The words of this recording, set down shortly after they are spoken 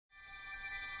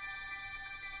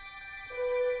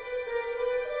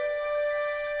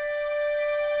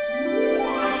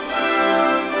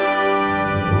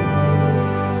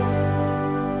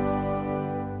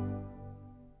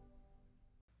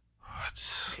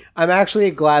I'm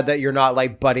actually glad that you're not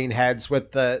like butting heads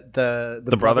with the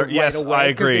brother. Right Yes, away, I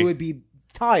agree. it would be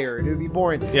tired. It would be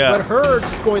boring. Yeah. But her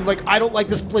just going like, I don't like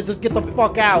this place. Let's get the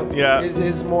fuck out. Yeah.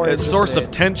 Is more. It's a source of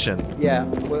interesting. tension. Yeah,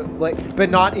 but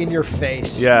not in your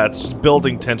face. Yeah, it's just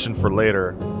building tension for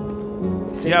later.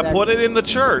 Put it in the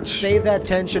church. Save that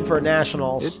tension for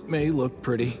nationals. It may look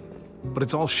pretty, but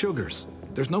it's all sugars.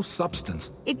 There's no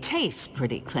substance. It tastes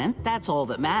pretty, Clint. That's all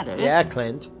that matters. Yeah,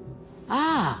 Clint.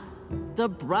 Ah, the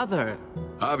brother.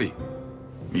 Javi,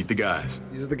 meet the guys.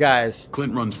 These are the guys.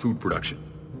 Clint runs food production.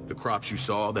 The crops you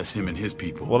saw, that's him and his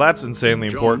people. Well, that's insanely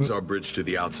important. Joan's our bridge to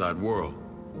the outside world.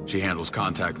 She handles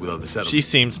contact with other settlers. She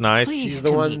seems nice. She's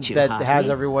the one that has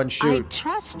everyone shoot. I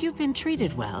trust you've been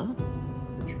treated well.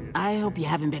 I hope you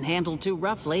haven't been handled too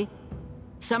roughly.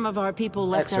 Some of our people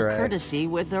left their courtesy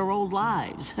with their old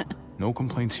lives. No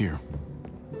complaints here.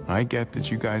 I get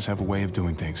that you guys have a way of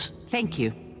doing things. Thank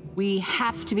you. We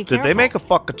have to be careful. Did they make a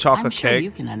fucking chocolate I'm sure cake? you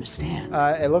can understand.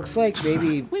 It looks like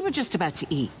maybe... We were just about to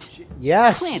eat.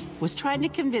 Yes. Clint was trying to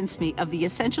convince me of the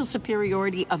essential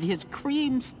superiority of his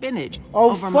cream spinach.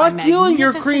 Oh, over fuck my you and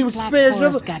your magnificent cream Black spinach.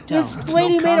 Forest gâteau. This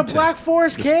lady made a Black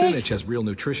Forest The cake? spinach has real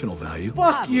nutritional value.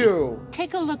 Fuck you.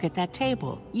 Take a look at that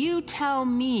table. You tell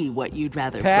me what you'd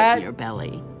rather Pat? put in your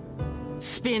belly.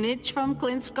 Spinach from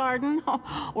Clint's garden,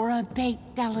 or a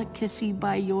baked delicacy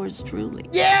by yours truly?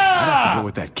 I'd have to go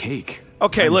with that cake.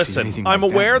 Okay, I haven't seen listen. anything I'm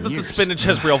like aware in that the years. spinach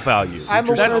has real value. I'm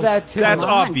aware of that too. That's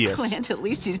Come on, obvious. Clint, at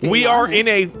least he's being We are honest. in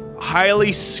a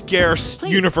highly scarce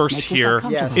Please, universe make yourself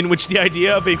here comfortable. in which the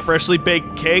idea of a freshly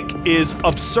baked cake is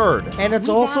absurd. And it's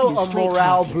We also value a straight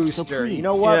morale talking, so booster. You please.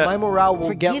 know what? Yeah. My morale will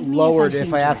Forgive get me lowered if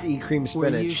if I have to seem eat cream We're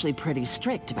spinach. usually pretty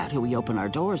strict about who we open our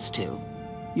doors to.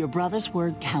 Your brother's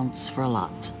word counts for a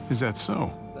lot. Is that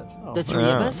so? The three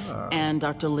of us and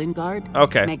Dr. Lingard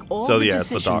Okay, make all so the yeah, it's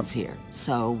the dog. decisions here.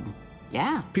 So,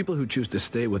 yeah. People who choose to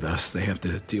stay with us, they have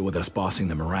to deal with us bossing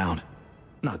them around.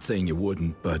 Not saying you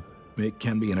wouldn't, but it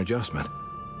can be an adjustment.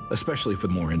 Especially for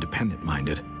the more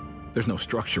independent-minded. There's no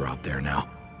structure out there now.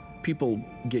 People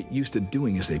get used to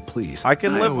doing as they please. I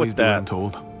can live always with do what that. I'm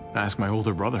told. Ask my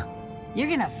older brother. You're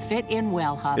gonna fit in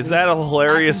well, Javi. Is that a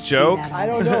hilarious I can see joke? that I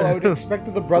don't know. I would expect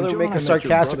that the brother When would make John a met your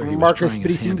sarcastic brother, he was remark, trying but he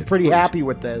his hand seemed at pretty fruit. happy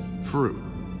with this. Fruit.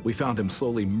 We found him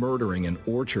slowly murdering an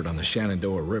orchard on the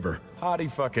Shenandoah River. Hotty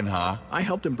fucking ha. I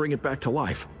helped him bring it back to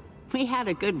life. We had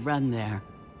a good run there.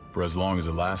 For as long as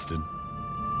it lasted.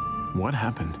 What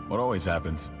happened? What always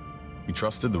happens. We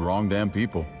trusted the wrong damn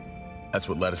people. That's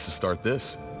what led us to start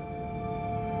this.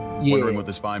 Yeah. Wondering what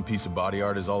this fine piece of body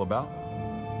art is all about?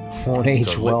 Won't It's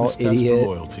age our well, litmus test for idiot.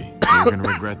 loyalty. You're gonna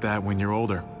regret that when you're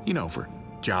older. You know, for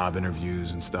job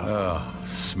interviews and stuff.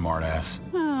 Smart ass.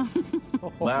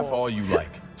 Laugh all you like.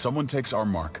 Someone takes our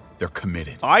mark. They're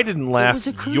committed. I didn't It laugh. was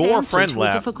a crude Your answer friend to a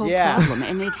laughed. difficult Yeah. problem,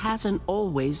 and it hasn't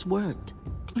always worked.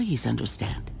 Please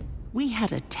understand. We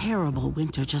had a terrible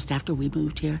winter just after we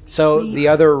moved here. So We- the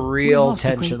other we real lost a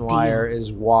great tension deal. wire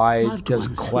is why Loved does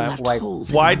ones who Clem left like holes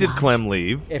in Why our did lives. Clem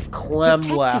leave? if Clem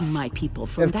Protecting left my people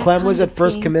from if that Clem was kind at of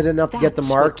first thing, committed enough to get the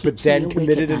that's mark what but keeps me then awake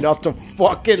committed at enough night. to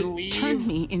fucking It turned leave.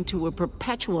 me into a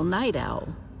perpetual night owl.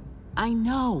 I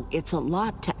know it's a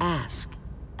lot to ask,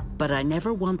 but I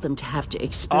never want them to have to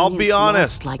experience I'll be loss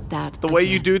honest. like that The way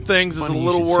you again. do things is a Funny you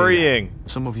little should say that. worrying.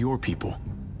 Some of your people,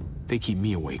 they keep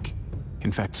me awake.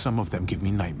 In fact, some of them give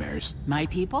me nightmares. My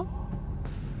people?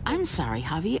 I'm sorry,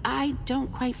 Javi. I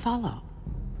don't quite follow.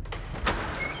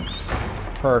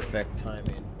 Perfect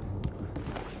timing.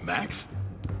 Max?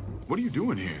 What are you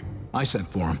doing here? I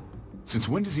sent for him. Since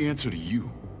when does he answer to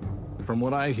you? From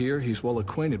what I hear, he's well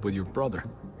acquainted with your brother.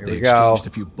 Here They we go. exchanged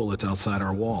a few bullets outside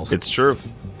our walls. It's true.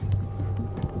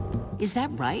 Is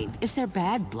that right? Is there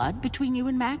bad blood between you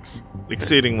and Max?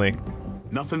 Exceedingly.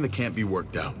 Nothing that can't be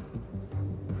worked out.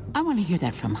 I want to hear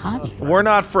that from Javi. We're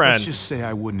not Let's friends. just say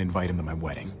I wouldn't invite him to my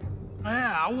wedding.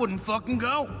 Yeah, I wouldn't fucking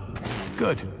go.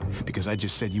 Good, because I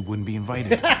just said you wouldn't be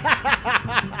invited.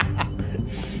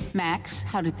 Max,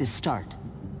 how did this start?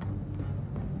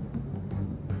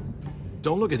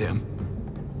 Don't look at him.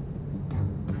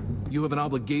 You have an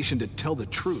obligation to tell the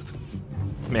truth.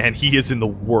 Man, he is in the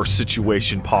worst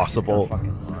situation possible.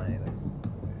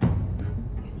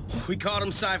 We caught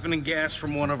him siphoning gas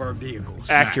from one of our vehicles.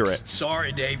 Accurate. Max,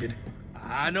 sorry, David.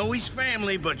 I know he's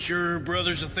family, but your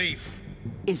brother's a thief.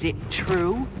 Is it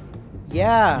true?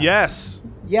 Yeah. Yes.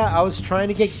 Yeah, I was trying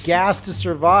to get gas to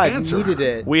survive. Answer. You needed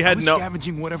it. We I had was no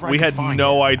scavenging whatever I we could had find.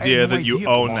 no I had idea no that you idea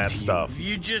it own belonged that to you. stuff. If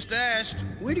you just asked,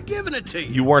 we'd have given it to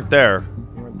you. You weren't there.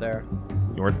 You weren't there.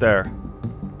 You weren't there.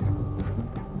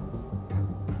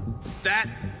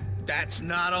 That's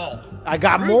not all. I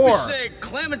got Rufus more. said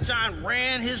Clementine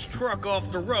ran his truck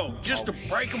off the road just to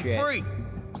break him shit. free.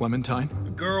 Clementine? A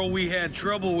girl we had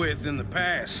trouble with in the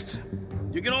past.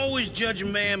 You can always judge a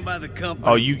man by the company.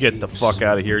 Oh, you get the he fuck keeps.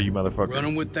 out of here, you motherfucker.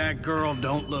 Running with that girl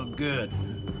don't look good.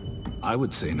 I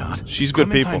would say not. She's good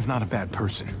people. Clementine's not a bad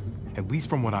person, at least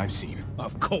from what I've seen.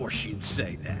 Of course you'd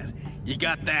say that. You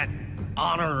got that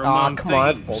honor Aw, among come on,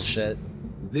 that's thieves.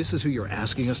 bullshit. This is who you're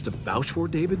asking us to vouch for,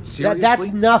 David? Seriously? That's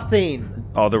nothing.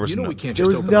 Oh, there was You know no we can't There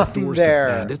just was open our nothing doors there.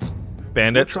 to bandits. We're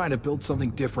bandits. trying to build something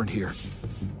different here.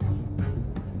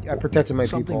 I protected my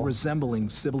Something people. resembling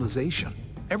civilization.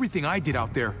 Everything I did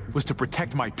out there was to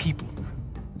protect my people.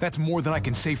 That's more than I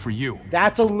can say for you.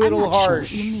 That's a little I'm not sure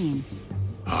harsh. what you mean.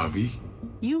 Javi?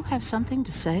 You have something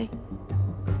to say?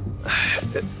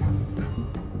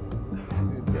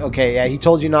 Okay, yeah, he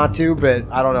told you not to, but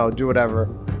I don't know. Do whatever.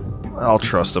 I'll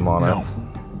trust him on No.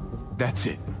 it. That's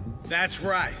it. That's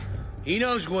right. He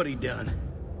knows what he done.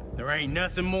 There ain't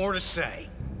nothing more to say.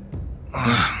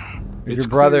 Your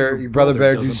brother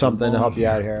better do doesn't something to belong help you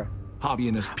out here. Javi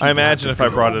and his people I imagine have if to I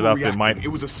be brought it up, it overreacting. might It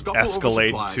was a scuffle over escalate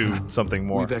supplies, to huh? something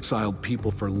more. We've exiled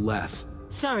people for less.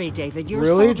 Sorry, David. Your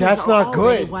Really? soldiers That's are not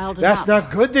already good. wild That's enough.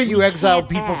 not good that you We exile can't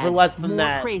people for add less than more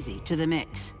that. crazy to the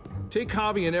mix. Take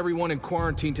Javi and everyone in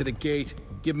quarantine to the gate.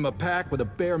 Give them a pack with a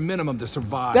bare minimum to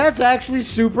survive. That's actually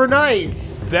super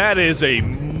nice. That is a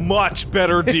much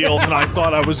better deal than I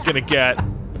thought I was gonna get.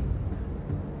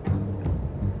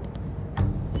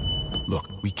 Look,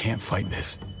 we can't fight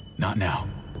this. Not now.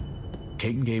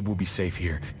 Kate and Gabe will be safe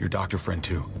here, your doctor friend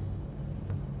too.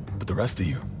 But the rest of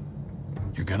you,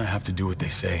 you're gonna have to do what they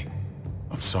say.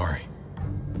 I'm sorry.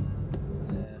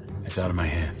 It's out of my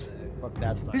hands. Fuck,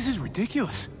 that's not. This is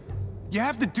ridiculous. You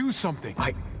have to do something.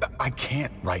 I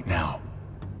can't right now.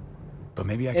 But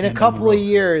maybe I can In a down the couple of road.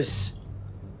 years.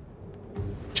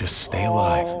 Just stay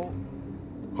alive. Oh.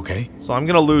 Okay? So I'm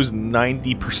gonna lose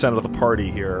 90% of the party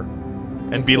here,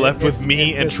 and be left with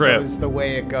me and this Trip. goes the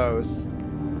way it goes,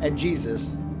 and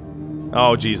Jesus.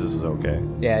 Oh, Jesus is okay.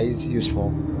 Yeah, he's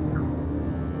useful.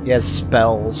 He has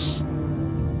spells.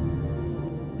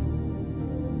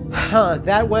 Huh,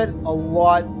 that went a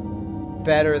lot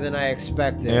better than I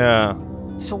expected. Yeah.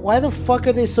 So why the fuck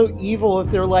are they so evil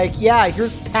if they're like, yeah,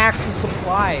 here's packs of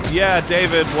supplies? Yeah,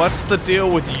 David, what's the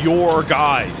deal with your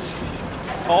guys?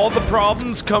 All the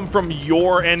problems come from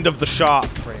your end of the shop.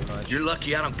 Pretty much. You're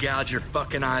lucky I don't gouge your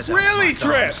fucking eyes out. Really, with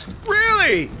my Trip? thumbs.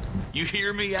 Really? You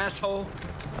hear me, asshole?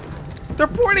 They're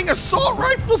pointing assault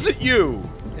rifles at you!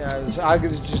 Yeah, I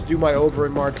could just do my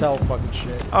Oberyn Martell fucking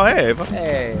shit. Oh, hey, Ava.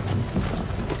 Hey.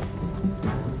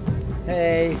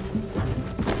 Hey.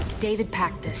 David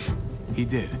packed this. He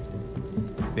did.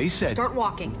 They said... Start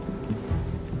walking.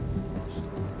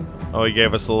 Oh, he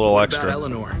gave us a little What extra. about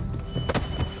Eleanor?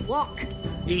 Walk.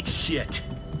 Eat shit.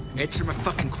 Answer my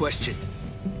fucking question.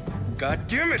 God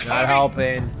damn it, Not Javi.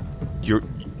 helping.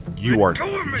 You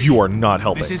are not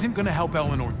helping. This isn't gonna help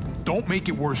Eleanor. Don't make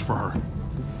it worse for her.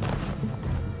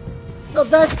 No,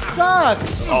 that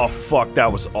sucks. Oh, fuck,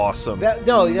 that was awesome.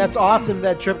 No, that's awesome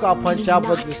that Trip got punched out by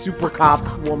not the super fuck cop this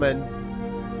up. woman.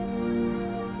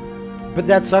 But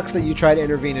that sucks that you tried to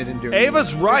intervene and didn't do it.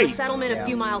 Ava's There's right. a settlement Yeah. a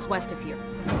few miles west of here.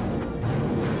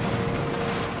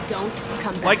 Don't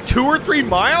come back. Like 2 or 3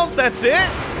 miles? That's it?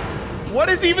 What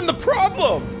is even the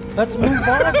problem? Let's move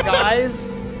on,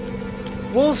 guys.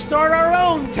 We'll start our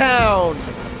own town.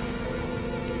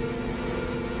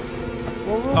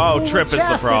 We'll rule Oh, Trip is the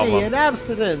chastity problem. and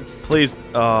abstinence. Please.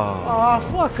 Oh, Aw,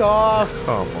 fuck off.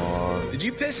 come on. Did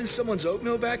you piss in someone's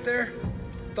oatmeal back there?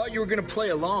 Thought you were gonna play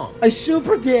along. I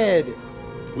super did.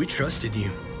 We trusted you.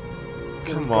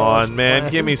 Come on, man.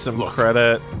 Give me some Look.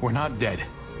 credit. We're not dead.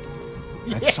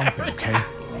 That's something, okay?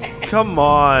 Come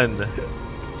on.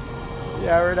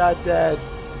 Yeah, we're not dead.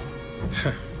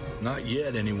 Not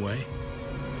yet, anyway.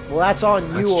 Well, that's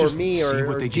on Let's you or just me see or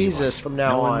what they gave Jesus us. from now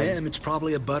Knowing on. them, it's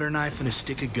probably a butter knife and a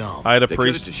stick of gum. I'd They could have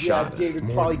appreciate. just Yeah, shot us. David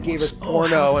more probably than gave us once. Oh, porno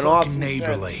how and fucking awesome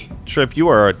neighborly. Trip, you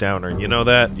are a downer. You know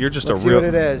that? You're just Let's a see real. what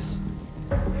it is.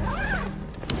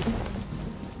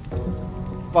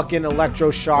 Fucking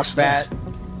electroshock bat.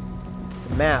 It's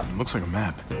a map. Looks like a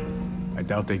map. I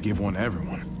doubt they give one to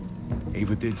everyone.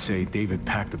 Ava did say David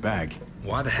packed the bag.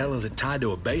 Why the hell is it tied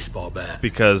to a baseball bat?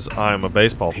 Because I'm a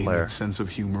baseball player. David's sense of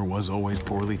humor was always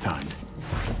poorly timed.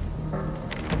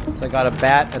 So I got a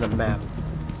bat and a map.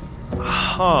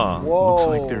 Huh. Whoa. Looks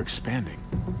like they're expanding.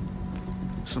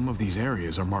 Some of these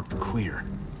areas are marked clear.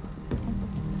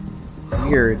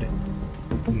 Weird.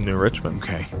 New Richmond.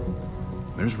 Okay.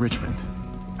 There's Richmond.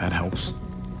 That helps.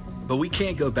 But we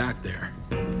can't go back there.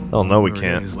 Oh, no, we Where it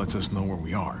can't. is lets us know where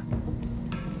we are.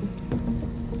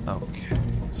 Okay.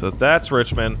 So that's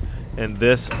Richmond, and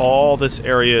all this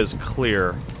area is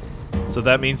clear. So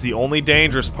that means the only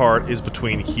dangerous part is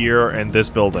between here and this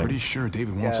building. Pretty sure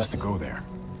David wants us to go there.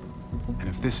 And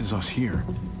if this is us here,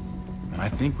 then I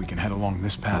think we can head along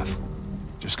this path.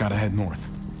 Just gotta head north.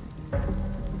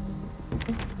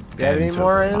 You have any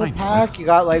more in the pack? You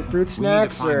got like fruit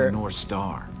snacks or the North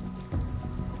Star?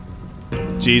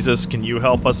 Jesus, can you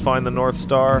help us find the North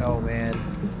Star? Oh man.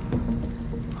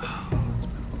 It's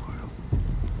been a while.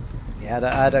 Yeah,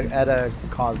 at a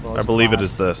Cosmos. I believe it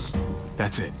class. is this.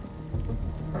 That's it.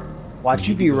 Watch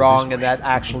you be wrong, and that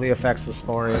actually affects the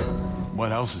story.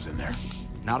 What else is in there?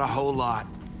 Not a whole lot.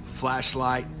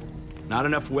 Flashlight, not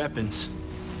enough weapons.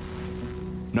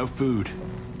 No food.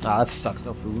 Ah, that sucks.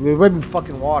 No food. We wouldn't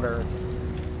fucking water.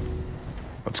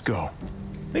 Let's go.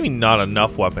 Maybe not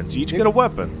enough weapons. You each get a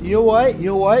weapon. You know what? You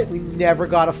know what? We never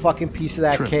got a fucking piece of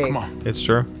that Trip, cake. come on. It's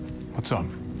true. What's up?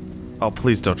 Oh,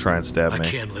 please don't try and stab I me.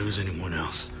 can't lose anyone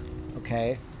else.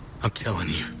 Okay. I'm telling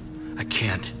you, I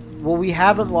can't. Well, we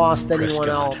haven't lost anyone Prescott,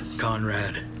 else.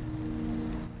 Conrad.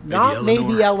 Not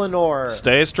maybe Eleanor.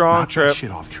 Stay strong, Knock Trip. that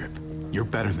shit off, Trip. You're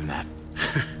better than that.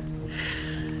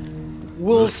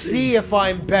 We'll see if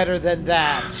I'm better than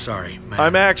that. Sorry, man.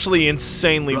 I'm actually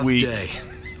insanely Rough weak. day,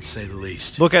 to say the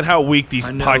least. Look at how weak these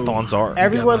I know. pythons are.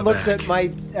 Everyone my looks back.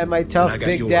 at my tough I got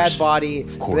big yours. dad body.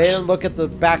 Of course. They don't look at the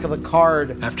back of the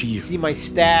card. After you. See my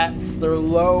stats. They're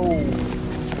low.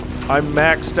 I'm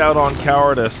maxed out on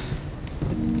cowardice.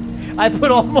 I put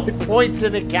all my points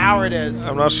into cowardice.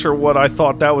 I'm not sure what I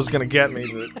thought that was gonna get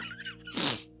me, but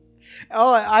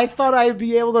Oh, I thought I'd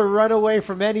be able to run away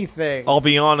from anything. I'll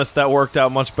be honest, that worked out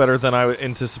much better than I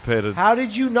anticipated. How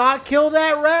did you not kill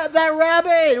that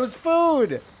rabbit? It was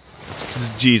food.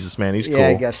 Jesus, man, he's cool. Yeah,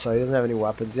 I guess so. He doesn't have any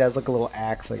weapons. He has like a little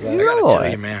axe, I guess. I gotta tell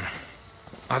you, man.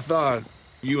 I thought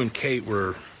you and Kate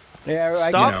were... Yeah,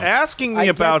 Stop you know, asking me I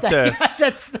get about that.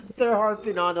 this. They're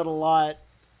harping on it a lot.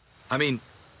 I mean,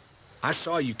 I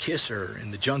saw you kiss her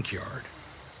in the junkyard.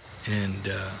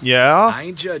 And, Yeah? I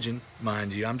ain't judging,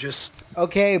 mind you. I'm just...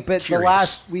 Okay, but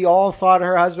Curious. we all thought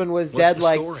her husband was What's dead the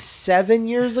like story? 7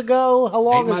 years ago. How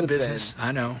long Ain't has my it business,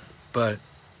 I know. But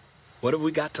what have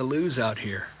we got to lose out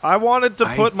here? I wanted to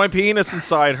put my penis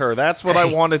inside her. That's what I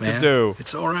Hey, wanted man, to do.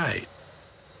 It's all right.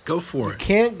 Go for it. been?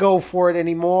 Can't go for it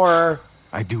anymore.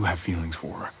 I do have feelings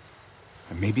for her.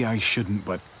 And maybe I shouldn't,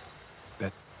 but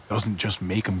that doesn't just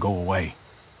make them go away.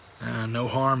 No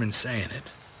harm in saying it.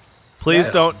 Please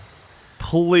Yeah. don't.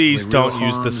 Please Only real don't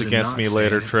use this harms in against not me saying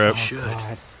later, it. Trip. You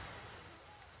should.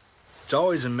 It's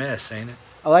always a mess, ain't it?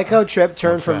 I like how Trip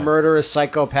turned What's from that? murderous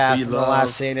psychopath Who in you the love,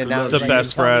 last scene, and who now loves he's The like,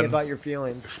 best tell me friend. about your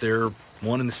feelings. If they're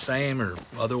one and the same or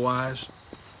otherwise.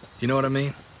 You know what I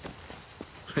mean?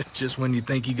 Just when you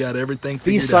think you got everything Be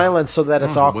figured silent so that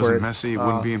it's If it wasn't awkward. messy, it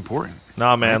wouldn't be important.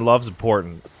 Nah, man, love's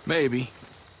important. out. Maybe.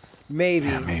 Maybe.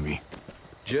 Yeah, maybe.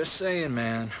 Just saying,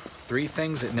 man. 3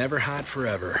 things that never hide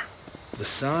forever. The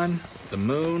sun, the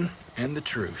moon, and the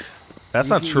truth. That's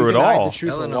You not can- true you at can hide all. the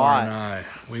truth a Eleanor lot. and I,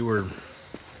 we were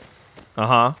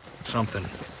Uh-huh. something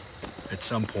at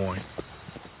some point.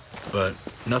 But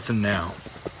nothing now.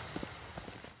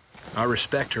 I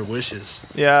respect her wishes.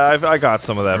 Yeah, I got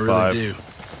some of I that really vibe. do.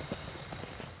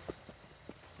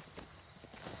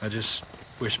 I just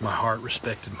wish my heart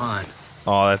respected mine.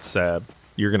 Oh, that's sad.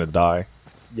 You're gonna die.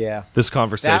 Yeah. This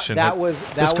conversation. That was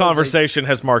this a- conversation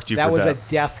has marked you That for was a death.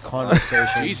 death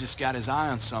conversation. Jesus got his eye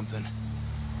on something.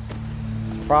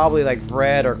 Probably like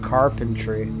bread or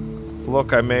carpentry.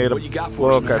 Look, I made a What you got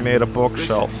for us, look. I man? made a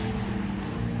bookshelf.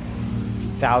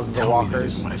 Thousands of Tell me that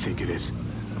walkers. isn't what I think it is.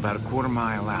 About a quarter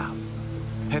mile out.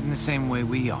 Heading the same way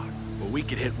we are. Well, we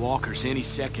could hit walkers any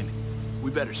second.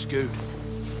 We better scoot.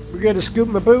 We're gonna scoop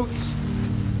my boots.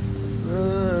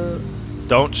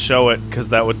 Don't show it, because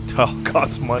that would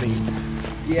cost money.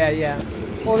 Yeah, yeah.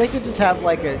 Well, they could just have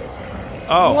like a.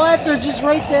 Oh, What? They're just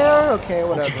right there. Okay,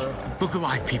 whatever. Look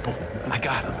alive, people. I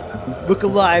got him. Look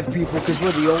alive, people, because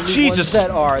we're the only Jesus. ones that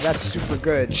are. That's super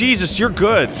good. Jesus, you're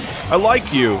good. I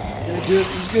like you.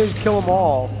 He's gonna kill them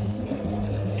all.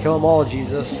 Kill them all,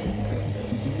 Jesus.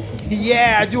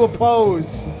 Yeah, do a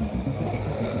pose.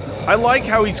 I like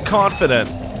how he's confident.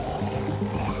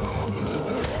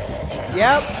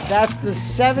 Yep, that's the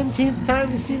 17th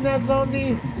time you've seen that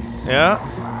zombie. Yeah.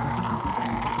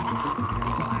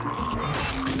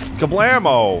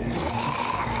 Kablamo.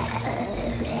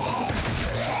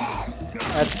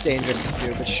 That's dangerous to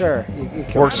do, but sure. You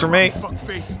kill Works for me.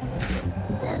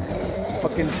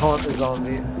 Fucking taunt the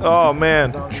zombie. Oh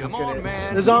man. Come on,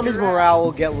 man. The zombie's morale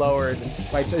will get lowered.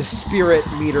 Like his spirit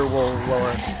meter will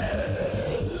lower.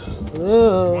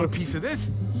 Want a piece of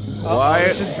this? Why?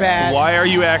 This is bad. Why are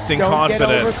you acting Don't confident?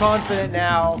 get overconfident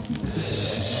now.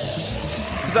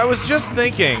 Because I was just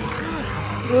thinking.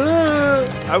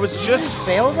 I was just...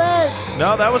 Fail that?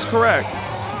 No, that was correct.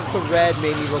 Just the red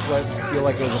made me feel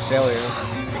like it was a failure.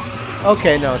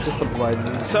 Okay, no, it's just the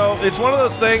blood. So it's one of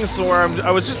those things where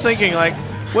I was just thinking, like,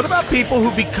 what about people who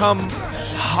become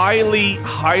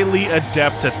highly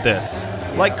adept at this?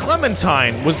 Like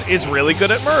Clementine is really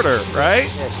good at murder, right?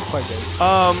 Yeah, she's quite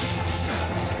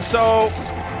good. So,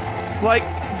 like,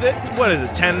 what is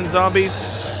it? 10 zombies,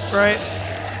 right?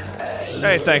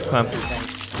 Hey, thanks, Clem.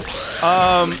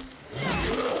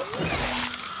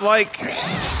 Like,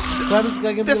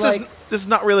 this is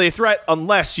not really a threat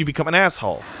unless you become an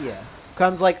asshole. Yeah.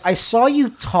 Clem's like, I saw you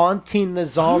taunting the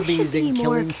zombies and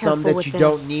killing some that you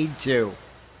don't need to.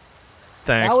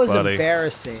 Thanks, buddy. That was buddy.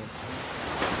 Embarrassing.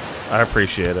 I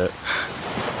appreciate it.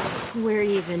 We're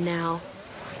even now.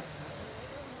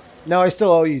 No, I still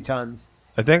owe you tons.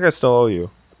 I think I still owe you.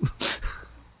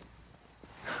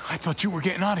 I thought you were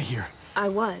getting out of here. I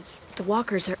was. The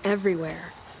walkers are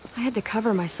everywhere. I had to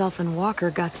cover myself in walker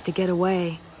guts to get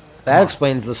away. That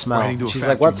explains the smell. Riding to a She's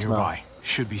factory like, what smell? nearby.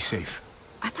 Should be safe.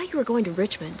 I thought you were going to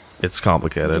Richmond. It's Did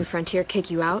complicated. Frontier kick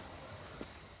you out?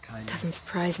 Kinda. Doesn't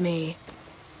surprise me.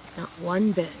 Not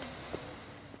one bit.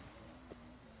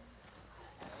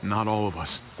 Not all of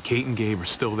us. Kate and Gabe are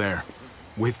still there.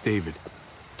 With David.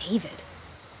 David?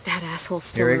 That asshole's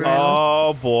still Here we go. around.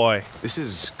 Oh, boy. This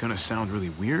is gonna sound really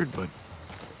weird, but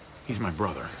he's my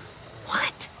brother.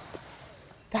 What?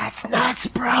 That's nuts,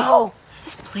 bro.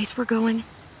 This place we're going?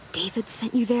 David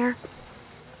sent you there?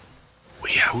 We're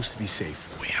supposed to be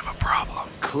safe. We have a problem.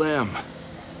 Clem.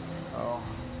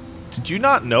 Did you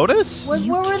not notice?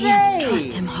 You where were can't they?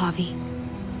 trust him, Javi.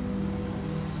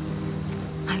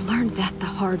 I learned that the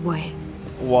hard way.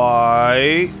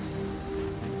 Why?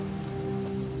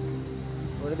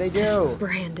 What did they This do?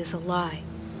 brand is a lie.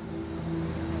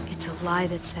 It's a lie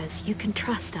that says you can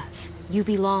trust us. You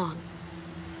belong.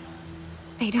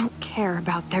 They don't care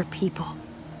about their people.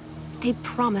 They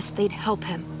promised they'd help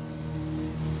him.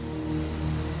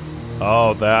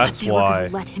 Oh, But that's they were why.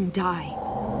 gonna let him die.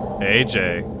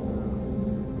 AJ.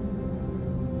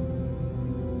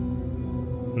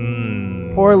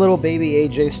 Poor little baby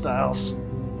AJ Styles.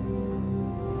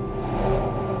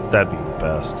 That'd be the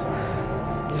best.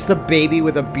 Just a baby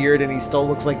with a beard, and he still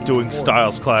looks like he's Doing 40.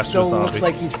 Styles Clash to a Still zombie. looks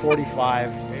like he's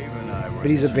 45. But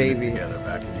he's a baby. Together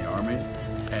back in the army,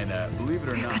 and believe it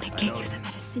or They're not, gonna get you the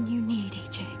medicine you need,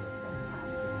 AJ.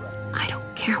 I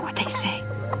don't care what they say.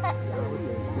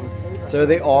 So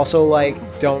they also like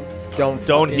don't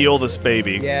fucking- heal this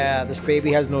baby. Yeah, this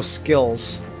baby has no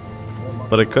skills.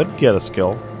 But it could get a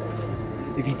skill.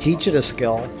 If you teach it a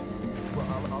skill,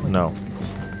 No.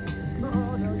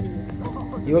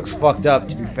 he looks fucked up.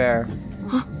 To be fair.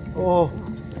 Oh.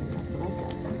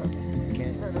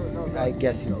 Can't. I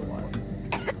guess he's alive.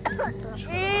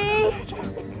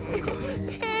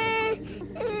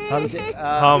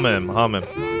 Hum him.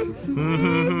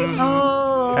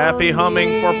 Oh, Happy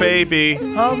humming for baby.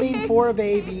 Humming for a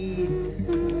baby.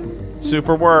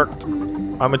 Super worked.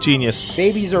 I'm a genius.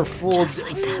 Babies are fooled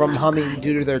from humming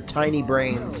due to their tiny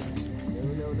brains.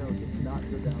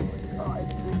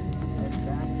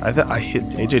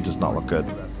 AJ does not look good.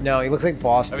 No, he looks like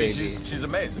Boss I mean, Baby. she's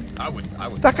amazing. I would.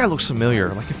 That guy looks familiar.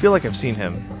 Like I feel like I've seen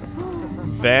him.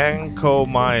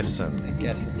 Vancomycin. I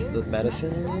guess it's the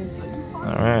medicine he needs.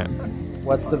 All right.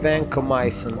 What's the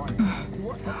vancomycin?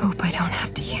 Hope I don't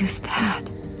have to use that.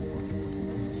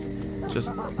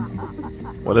 Just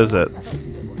what is it?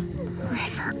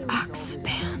 River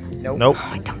Oxpan. Nope.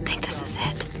 I don't think this is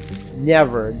it.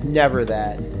 Never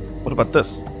that. What about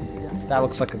this? That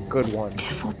looks like a good one.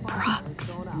 Devil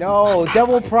Prox. No,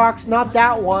 Devil Prox, not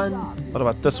that one. What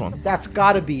about this one? That's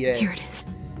gotta be it. Here it is.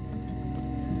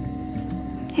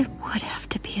 It would have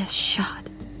to be a shot.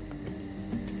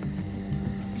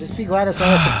 Just be glad it's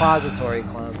not a suppository,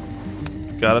 Clem.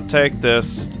 Gotta take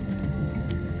this.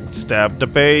 Stab the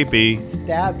baby.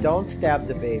 Don't stab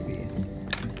the baby.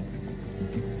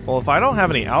 Well, if I don't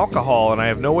have any alcohol and I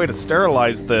have no way to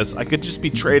sterilize this, I could just be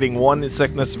trading one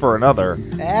sickness for another.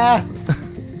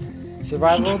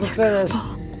 Survival of the fittest.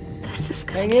 This is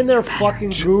gonna Hang in there,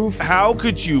 fucking goof. How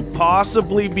could you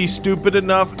possibly be stupid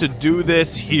enough to do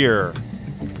this here?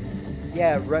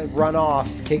 Yeah, run off.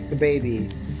 Take the baby.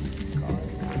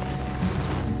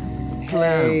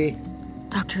 Hey.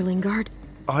 Dr. Lingard?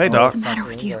 Oh, hey, Doc. What's the matter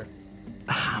with you?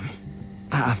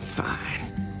 I'm fine.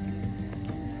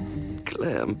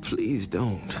 Clem, please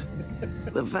don't.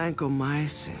 The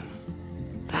vancomycin.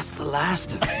 That's the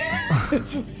last of it.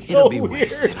 This is so It'll be weird.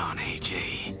 wasted on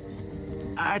AJ.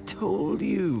 I told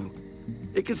you.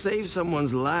 It could save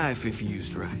someone's life if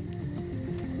used right.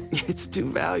 It's too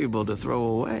valuable to throw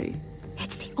away.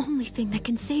 It's the only thing that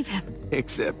can save him.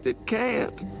 Except it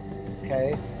can't.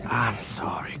 Okay. I'm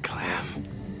sorry, Clem.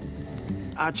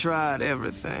 I tried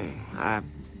everything.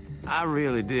 I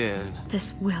really did.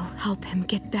 This will help him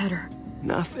get better.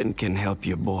 Nothing can help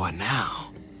your boy now.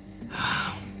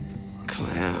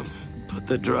 Clem, put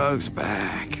the drugs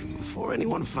back before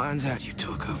anyone finds out you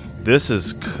took them. This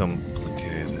is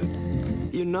complicated.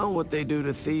 You know what they do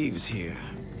to thieves here.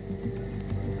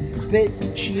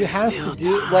 But she has to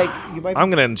do, like, you might... I'm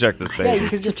gonna inject this Yeah, baby.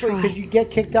 because you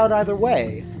get kicked out either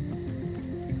way.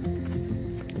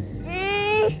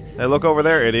 Hey, look over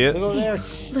there, idiot. Look over there,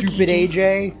 stupid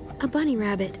AJ. A bunny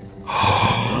rabbit.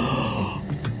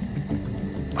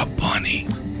 A bunny.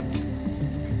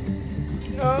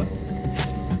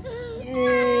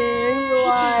 You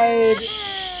lied.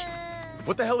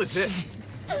 What the hell is this?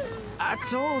 I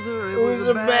told her It was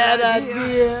a bad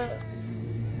idea.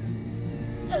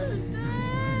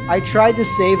 I tried to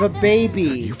save a baby.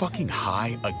 You fucking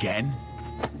high again?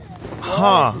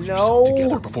 Huh. Pull No. yourself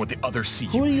together before the others see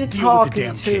you. Who are you Deal with the talking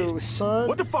damn to, kid. son?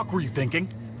 What the fuck were you thinking?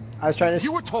 I was trying to.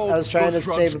 You were told I was trying those to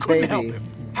drugs save a couldn't help baby. him.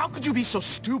 How could you be so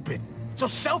stupid? So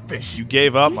selfish? You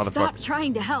gave up, You motherfucker. stopped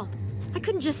trying to help. I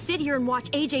couldn't just sit here and watch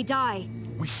AJ die.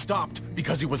 We stopped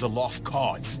because he was a lost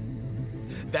cause.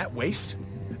 That waste,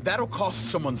 that'll cost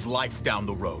someone's life down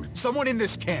the road. Someone in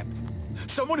this camp.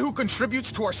 Someone who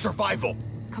contributes to our survival.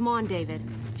 Come on, David.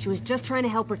 She was just trying to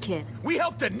help her kid. We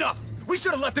helped enough! We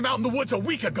should have left him out in the woods a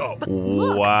week ago!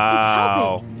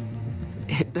 Wow.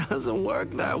 It doesn't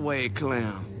work that way,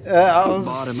 Clem. I'll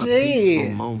Bought him a see.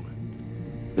 peaceful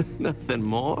moment. Nothing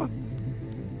more.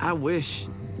 I wish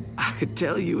I could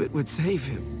tell you it would save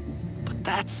him. But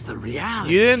that's the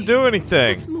reality. You didn't do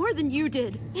anything. It's more than you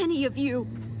did. Any of you.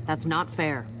 That's not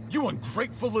fair. You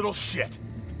ungrateful little shit!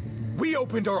 We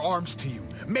opened our arms to you,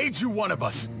 made you one of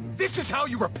us. This is how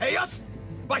you repay us?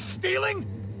 By stealing?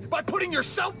 By putting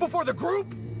yourself before the group?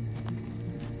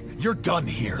 You're done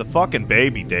here. It's a fucking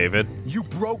baby, David. You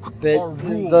broke But our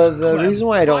rules, the Clem. reason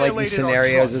why I don't like these Violated our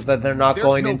scenarios trust. is that they're not There's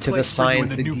going no into the place for you in science,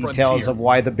 the the new details frontier. of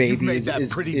why the You've baby made is that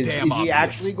pretty damn he obvious.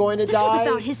 actually going to This was die?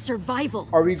 about his survival.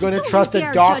 Are we So going to don't trust you a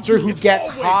dare doctor judge who me. It's gets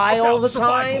always high all about the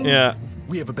survival. time? Yeah.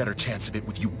 We have a better chance of it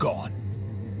with you gone.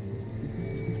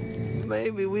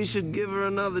 Maybe we should give her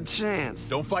another chance.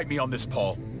 Don't fight me on this,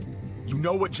 Paul. You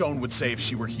know what Joan would say if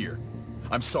she were here.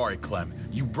 I'm sorry, Clem.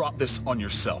 You brought this on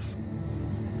yourself.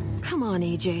 Come on,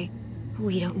 AJ.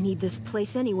 We don't need this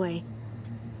place anyway.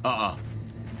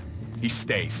 He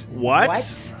stays.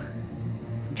 What?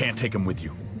 Can't take him with you.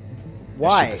 The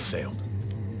Why? ship has sailed.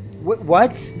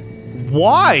 What? I'm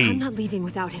Why? not leaving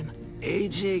without him.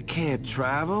 AJ can't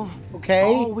travel. Okay.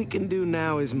 All we can do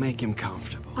now is make him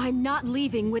comfortable. I'm not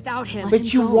leaving without him.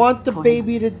 But you want the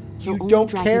baby to... You don't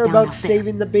care about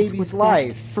saving the baby's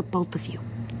life. For both of you.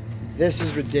 This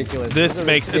is ridiculous. This is a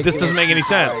makes this ridiculous doesn't make any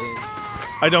sense.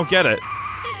 I don't get it.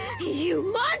 You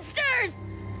monsters!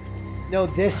 No,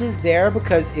 this is there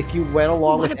because if you went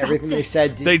along What with about everything they this?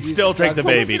 said, They'd still take the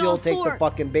they'd baby. Still What was it take all the for?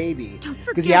 fucking baby. Don't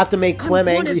Because you have to make forget, Clem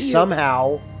I'm one angry of you.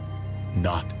 somehow.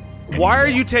 Not Why are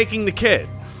anymore. you taking the kid?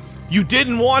 You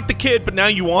didn't want the kid, but now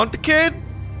you want the kid?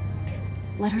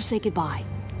 Let her say goodbye.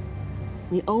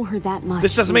 We owe her that much.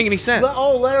 This doesn't make any sense.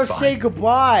 Let her Fine. say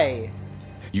goodbye.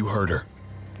 You heard her.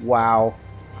 Wow.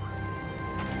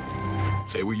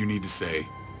 Say what you need to say.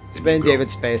 Spin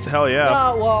David's face. Hell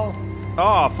yeah. Well,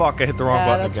 Oh, fuck, I hit the wrong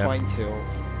button that's again. fine too.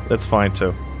 That's fine,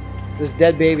 too. This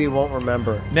dead baby won't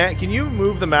remember. Nat, can you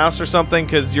move the mouse or something?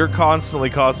 Because you're constantly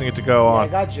causing it to go Yeah, I on.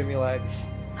 got Jimmy legs.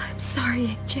 I'm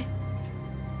sorry, AJ.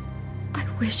 I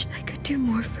wish I could do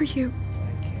more for you.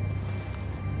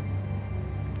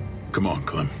 Come on,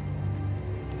 Clem.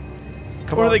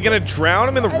 What, are they going to drown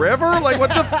him in the river? Like, what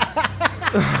the...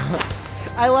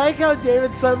 I like how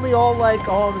David suddenly all like,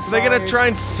 oh, I'm Are they sorry. going to try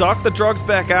and suck the drugs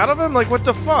back out of him? Like, what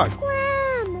the fuck?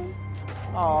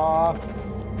 Aw.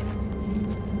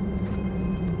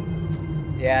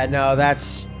 Yeah, no,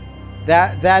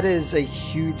 that is a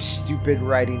huge stupid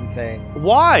writing thing.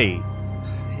 Why?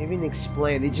 They didn't even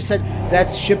explain. They just said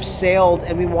that ship sailed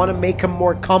and we want to make him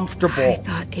more I comfortable.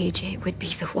 thought AJ would be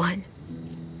the one.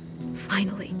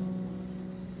 Finally.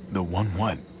 The one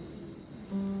what?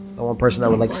 The one person that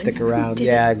would like One stick who around. didn't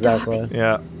Yeah, exactly.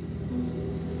 Yeah.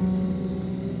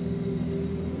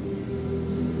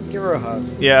 Give her a hug.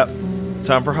 Yeah.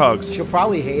 Time for hugs. She'll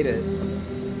probably hate it.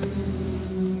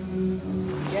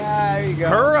 Yeah, there you go.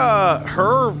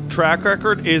 Her track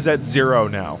record is at 0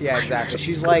 now. Yeah, exactly.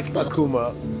 She's like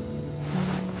Akuma.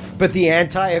 But the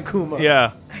anti-Akuma.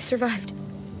 Yeah. I survived.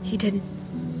 He didn't.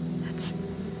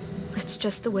 That's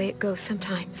just the way it goes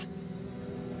sometimes.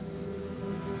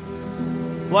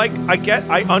 Like,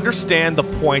 I understand the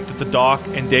point that the Doc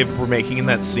and David were making in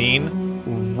that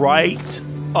scene, right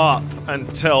up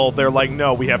until they're like,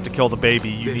 no, we have to kill the baby,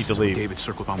 you need to leave. David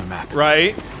circled on the map.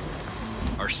 Right?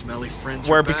 Our smelly friends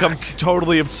Where are it becomes back.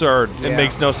 totally absurd. It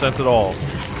makes no sense at all.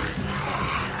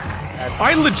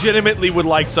 I legitimately would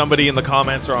like somebody in the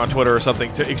comments or on Twitter or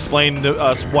something to explain to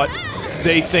us what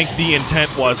they think the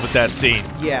intent was with that scene.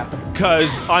 Yeah.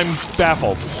 Because I'm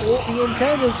baffled. Well, the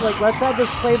intent is, like, let's have this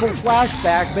playful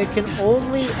flashback, but it can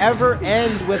only ever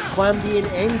end with Clem being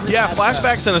angry. Yeah, at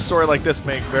flashbacks in a story like this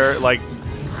make very, like,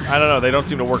 I don't know, they don't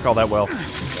seem to work all that well.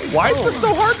 Why is this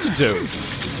so hard to do?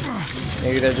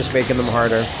 Maybe they're just making them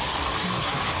harder.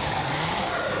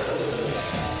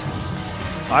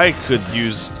 I could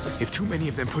use... If too many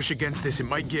of them push against this, it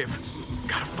might give.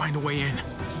 Gotta find a way in.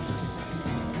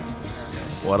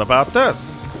 What about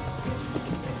this?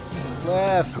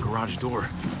 Left. A garage door.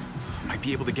 Might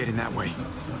be able to get in that way.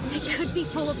 It could be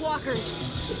full of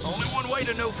walkers. Only one way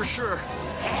to know for sure.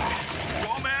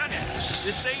 Go on, man.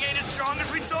 This thing ain't as strong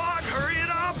as we thought. Hurry it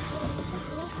up.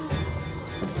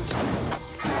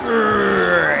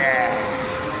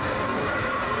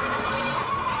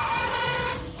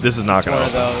 This is not It's one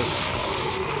of those.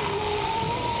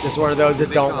 This is one of those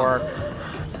that don't work.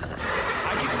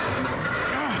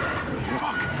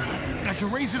 I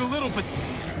can raise it a little, but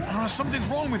I don't know, something's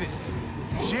wrong with it.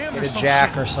 Jammed or Get a some jack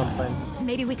shit. or something.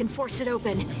 Maybe we can force it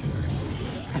open.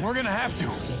 We're gonna have to.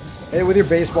 Hit it with your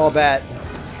baseball bat.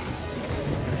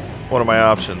 What are my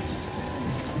options?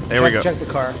 There we go. Check the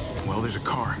car. Well, there's a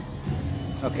car.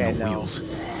 Okay, no. Wheels. Is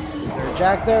there a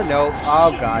jack there? Nope.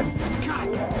 Oh, God.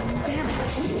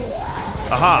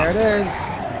 Aha. There it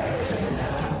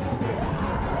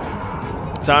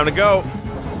is. Time to go.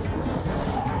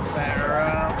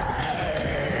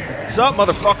 What's up,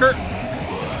 motherfucker?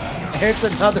 It's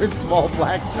another small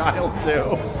black child,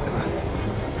 too.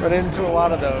 Run into a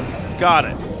lot of those. Got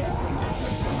it.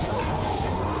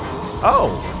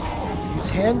 Oh. Use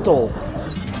handle.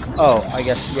 Oh, I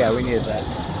guess, yeah, we needed that.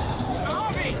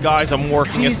 Guys, I'm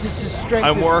working Jesus, his strength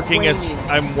I'm is working as waning.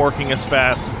 I'm working as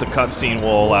fast as the cutscene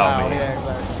will allow Wow, me. yeah,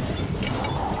 exactly.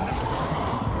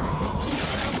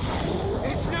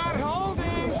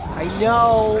 I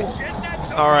know.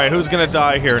 All right, who's gonna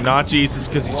die here? Not Jesus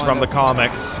because he's from the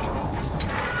comics.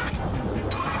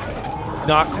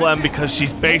 Not Clem because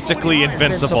she's basically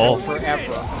invincible.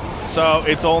 Forever. So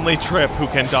it's only Trip who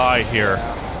can die here.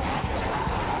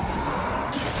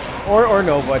 Or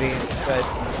nobody,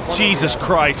 but... Jesus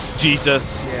Christ,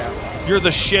 Jesus. Yeah. You're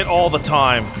the shit all the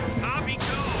time.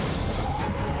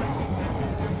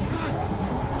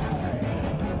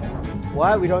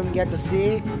 What? We don't even get to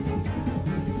see?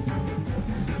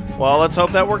 Well, let's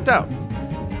hope that worked out.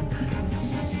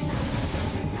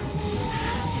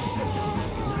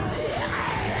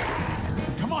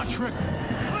 Come on, Trip.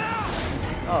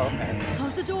 Oh, okay.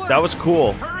 Close the door. That was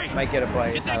cool. Might get a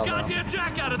bite. Get I that don't know. goddamn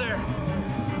jack out of there.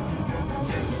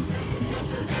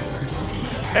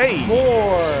 Hey.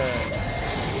 More.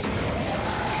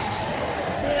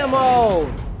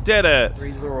 Ammo. Did it.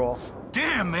 Three's the rule.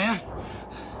 Damn, man.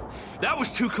 That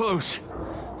was too close.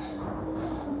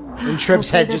 And Trip's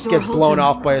Hopefully head that just door gets holds blown him.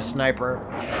 off by a sniper.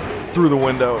 Through the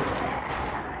window.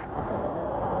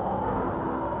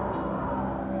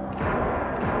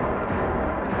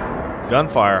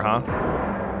 Gunfire, huh?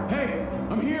 Hey,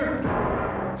 I'm here.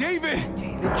 David!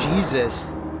 David,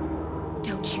 Jesus.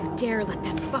 Don't you dare let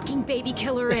that fucking baby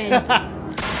killer in.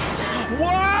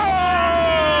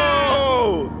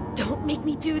 Whoa! Don't make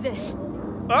me do this.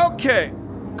 Okay.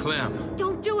 Clem.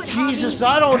 Don't do it, Jesus, Javi.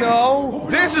 I don't know.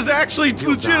 This is actually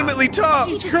legitimately tough.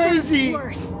 He deserves crazy.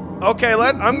 worse. Okay,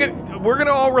 we're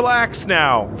gonna all relax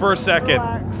now for a second.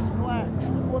 Relax, relax.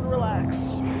 Everyone relax.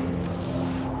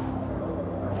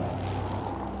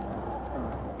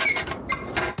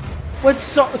 What,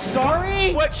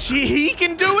 sorry? What, he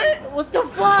can do it? What the I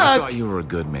fuck? thought you were a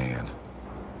good man.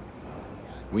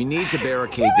 We need to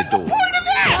barricade the door.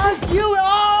 Fuck you!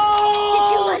 Oh!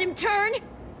 Did you let him turn?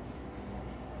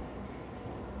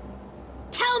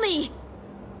 Tell me!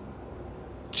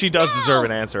 She does deserve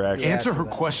an answer, actually. Answer her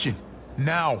question.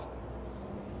 Now.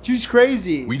 She's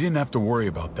crazy. We didn't have to worry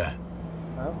about that.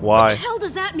 Why? What the hell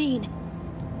does that mean?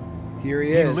 Here he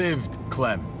He is. lived,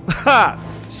 Clem. Ha!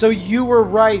 So you were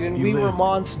right and You we were lived.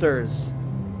 monsters.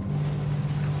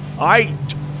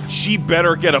 She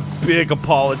better get a big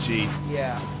apology.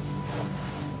 Yeah.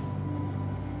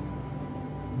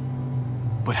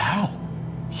 But how?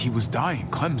 He was dying.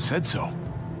 Clem said so.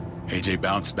 AJ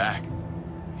bounced back.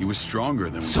 He was stronger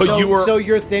than So you were- So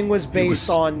your thing was based was-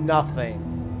 on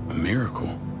nothing. a miracle.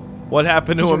 What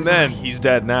happened to him then? He's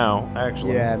dead now,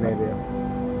 actually. Yeah, maybe.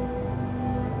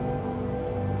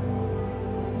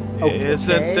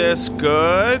 Isn't this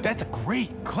good? That's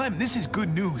great. Clem, this is good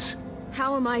news.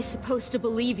 How am I supposed to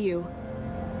believe you?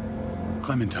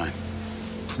 Clementine,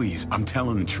 please, I'm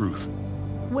telling the truth.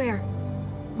 Where?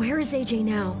 Where is AJ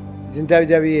now? He's in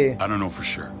WWE. I don't know for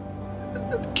sure.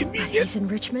 He's in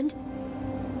Richmond?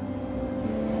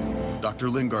 Dr.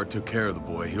 Lingard took care of the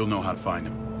boy. He'll know how to find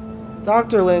him.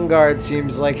 Dr. Lingard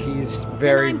seems like he's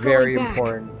very, very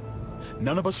important.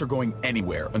 None of us are going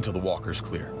anywhere until the walker's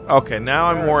clear. Okay, now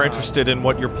I'm more interested in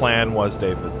what your plan was,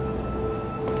 David.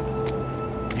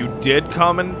 You did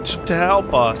come in to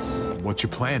help us. What's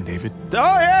your plan, David?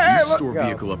 Oh, yeah, You store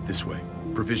vehicle up this way.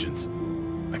 Provisions.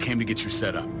 I came to get you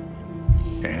set up.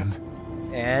 And?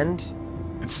 And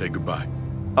say goodbye.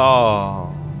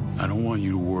 Oh. I don't want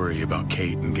you to worry about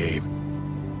Kate and Gabe.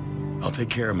 I'll take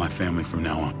care of my family from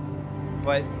now on.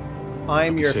 But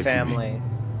I'm your family.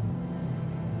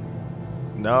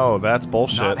 No, that's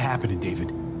bullshit. Not happening,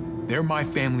 David. They're my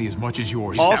family as much as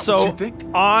yours. Also, Is that what you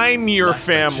think? I'm your Last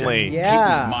I checked, family. Kate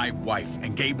was my wife,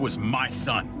 and Gabe was my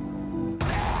son.